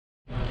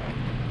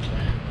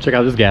Check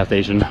out this gas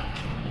station.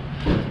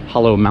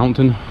 Hollow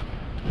Mountain.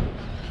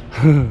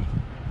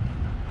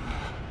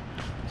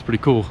 It's pretty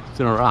cool. It's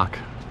in a rock.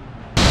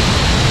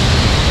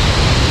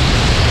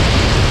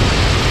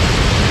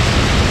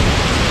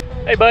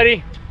 Hey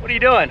buddy, what are you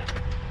doing?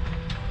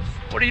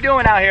 What are you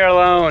doing out here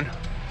alone?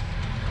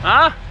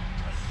 Huh?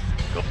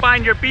 Go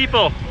find your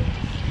people.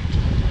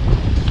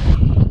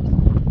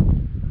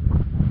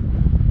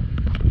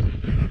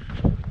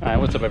 Alright,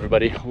 what's up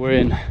everybody? We're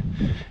in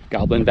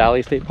Goblin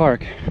Valley State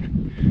Park.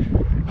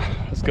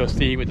 Let's go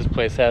see what this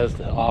place has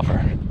to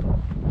offer.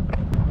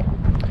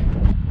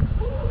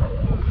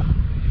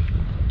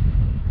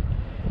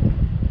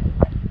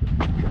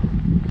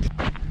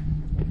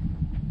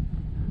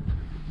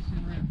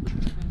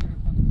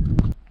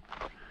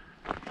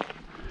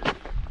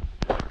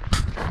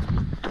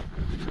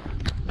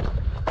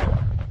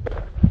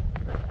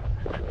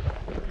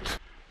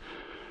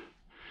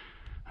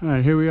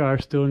 Alright, here we are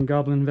still in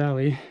Goblin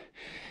Valley,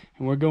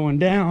 and we're going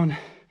down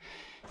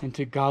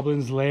into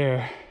Goblin's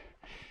lair,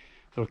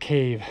 little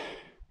cave.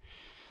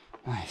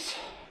 Nice.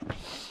 A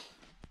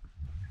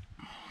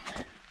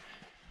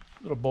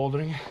little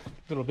bouldering, a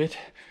little bit,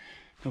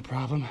 no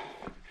problem.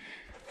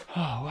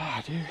 Oh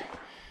wow, dude,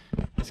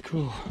 that's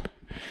cool.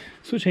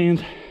 Switch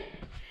hands.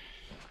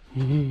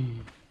 Nice.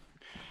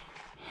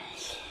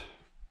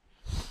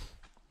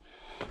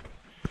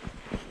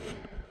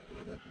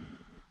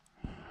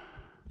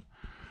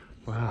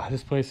 Wow,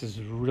 this place is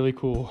really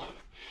cool.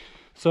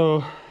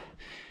 So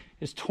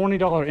it's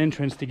 $20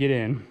 entrance to get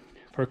in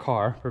per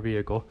car, per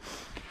vehicle.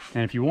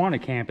 And if you want to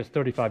camp, it's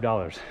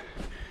 $35.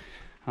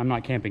 I'm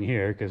not camping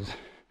here because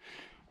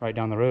right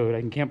down the road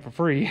I can camp for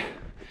free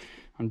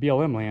on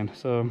BLM land.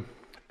 So,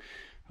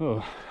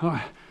 but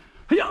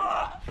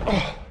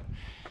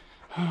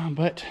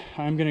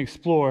I'm gonna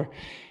explore.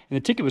 And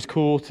the ticket was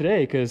cool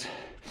today because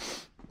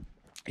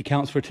it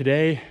counts for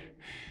today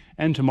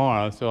and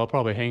tomorrow. So I'll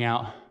probably hang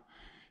out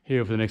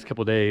here for the next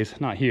couple days.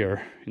 Not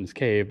here in this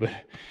cave, but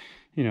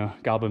you know,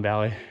 Goblin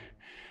Valley.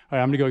 All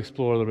right, I'm gonna go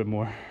explore a little bit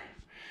more.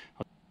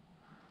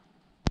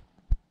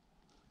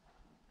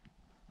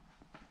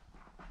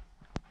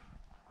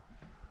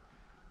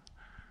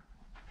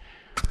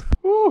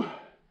 Woo!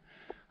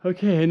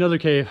 Okay, another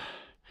cave.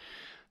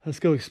 Let's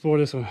go explore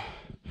this one.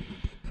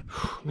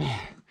 Whew, man,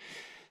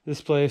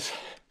 this place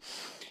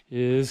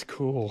is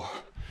cool.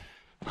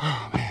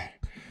 Oh man,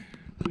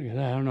 look at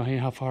that. I don't know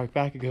how far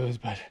back it goes,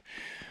 but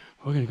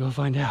we're gonna go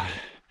find out.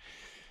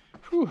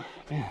 Whew,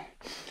 man.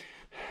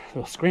 A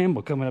little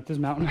scramble coming up this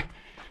mountain.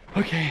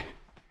 Okay.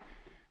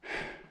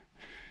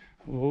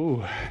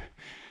 Whoa.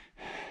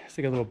 It's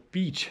like a little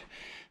beach.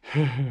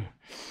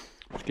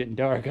 It's getting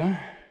dark, huh?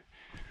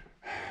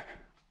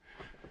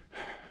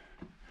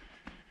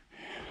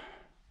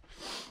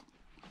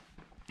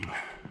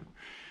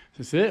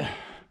 Is this it?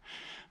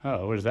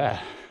 Oh, what is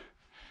that?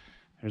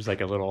 There's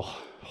like a little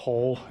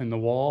hole in the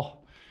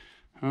wall.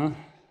 Huh?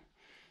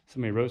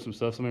 Somebody wrote some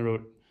stuff. Somebody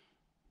wrote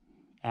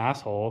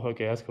asshole.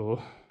 Okay, that's cool.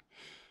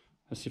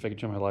 Let's see if I can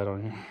turn my light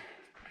on here.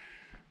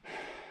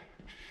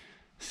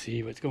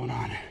 See what's going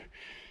on.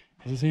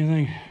 Is this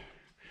anything?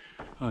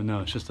 Oh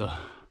no, it's just a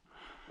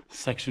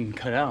section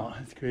cut out.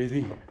 That's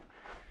crazy.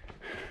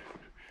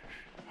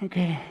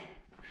 Okay.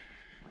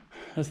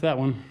 That's that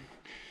one.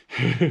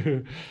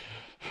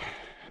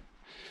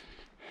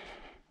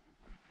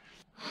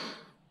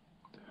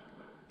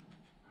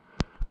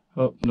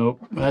 Oh, nope.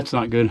 That's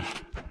not good.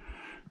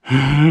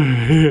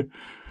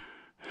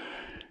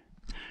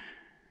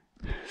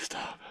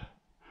 Stop.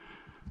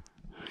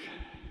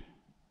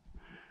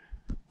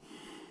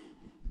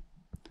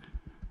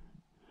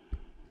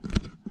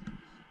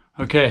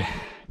 Okay,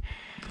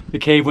 the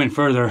cave went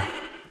further.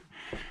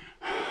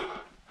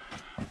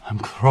 I'm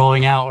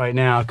crawling out right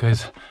now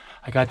because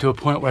I got to a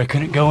point where I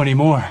couldn't go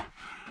anymore.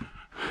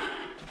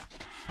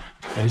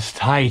 It's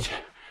tight.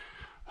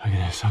 Look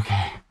at this.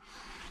 Okay,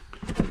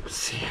 let's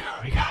see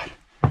what we got.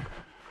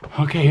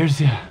 Okay, here's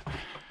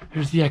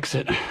the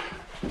exit.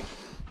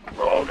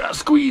 Oh, gotta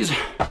squeeze.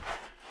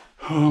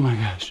 Oh my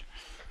gosh.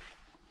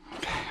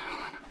 Okay,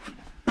 hold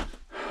on.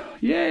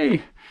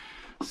 Yay!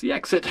 It's the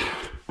exit.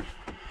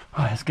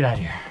 All right, let's get out of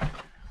here.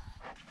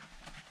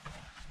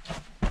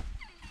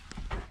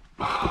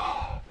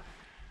 Oh.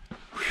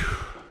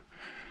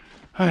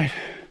 All right,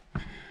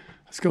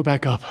 let's go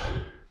back up.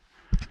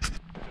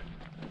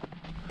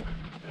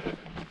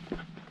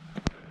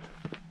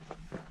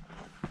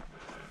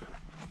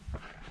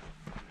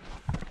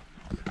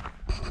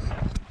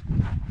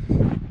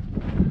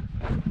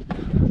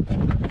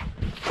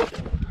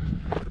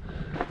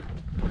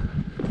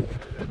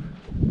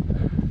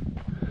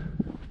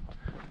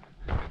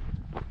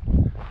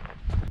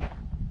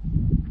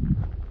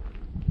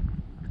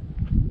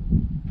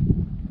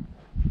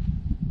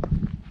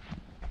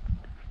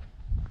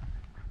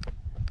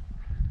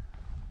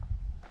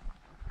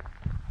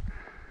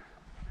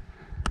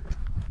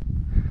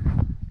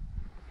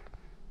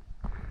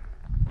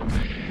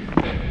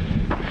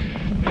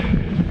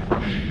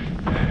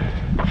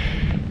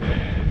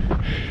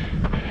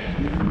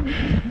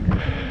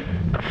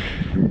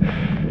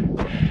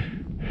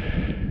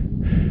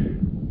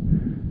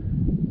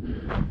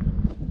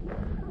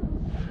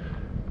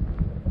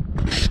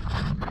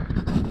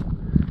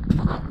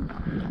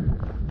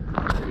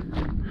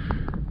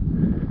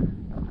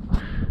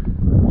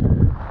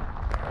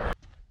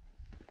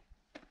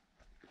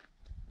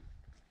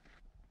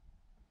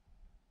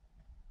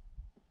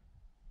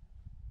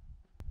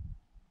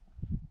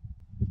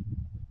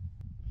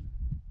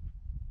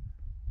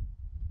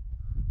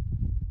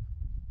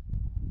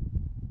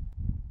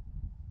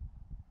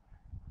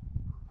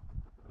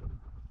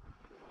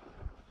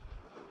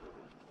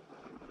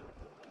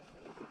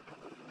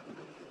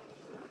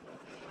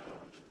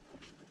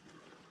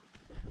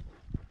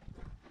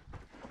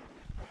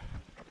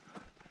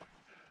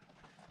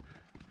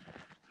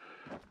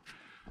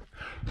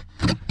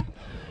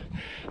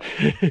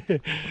 All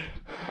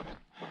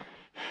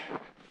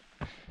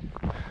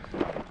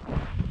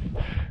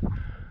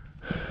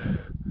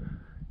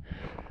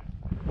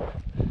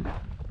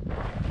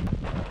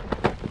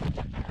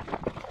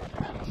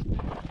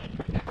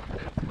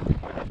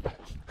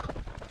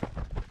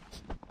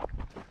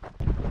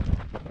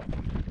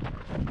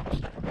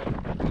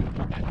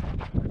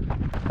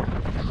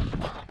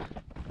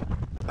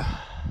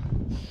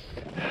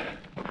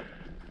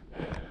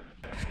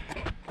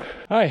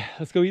right,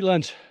 let's go eat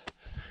lunch.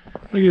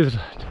 Look at this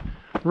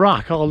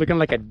rock, all looking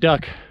like a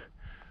duck.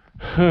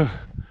 Huh.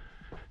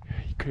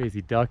 You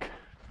crazy duck.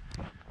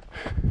 All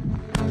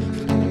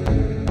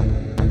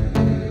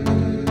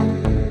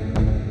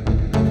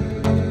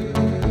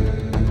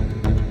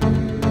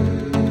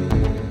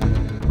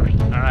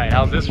right,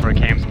 how's this for a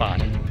camp spot?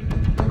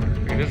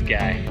 Look at this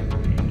guy.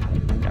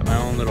 Got my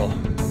own little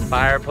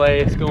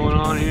fireplace going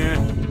on here.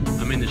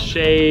 I'm in the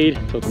shade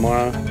till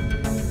tomorrow.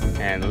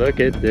 And look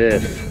at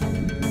this.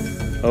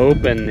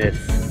 Open this.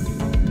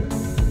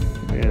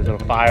 There's a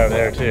little fire over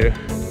there too.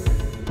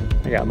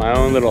 I got my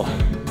own little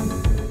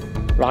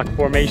rock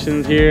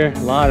formations here. A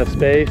lot of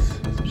space.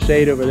 Some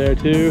shade over there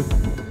too.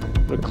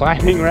 Little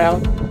climbing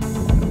route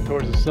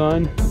towards the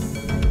sun.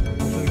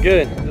 This is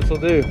good. This will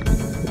do.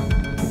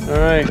 All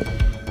right.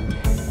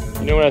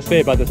 You know what I say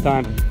about this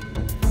time.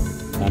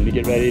 Time to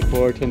get ready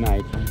for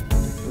tonight.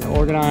 We're gonna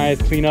organize,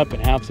 clean up,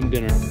 and have some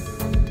dinner.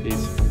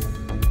 Peace.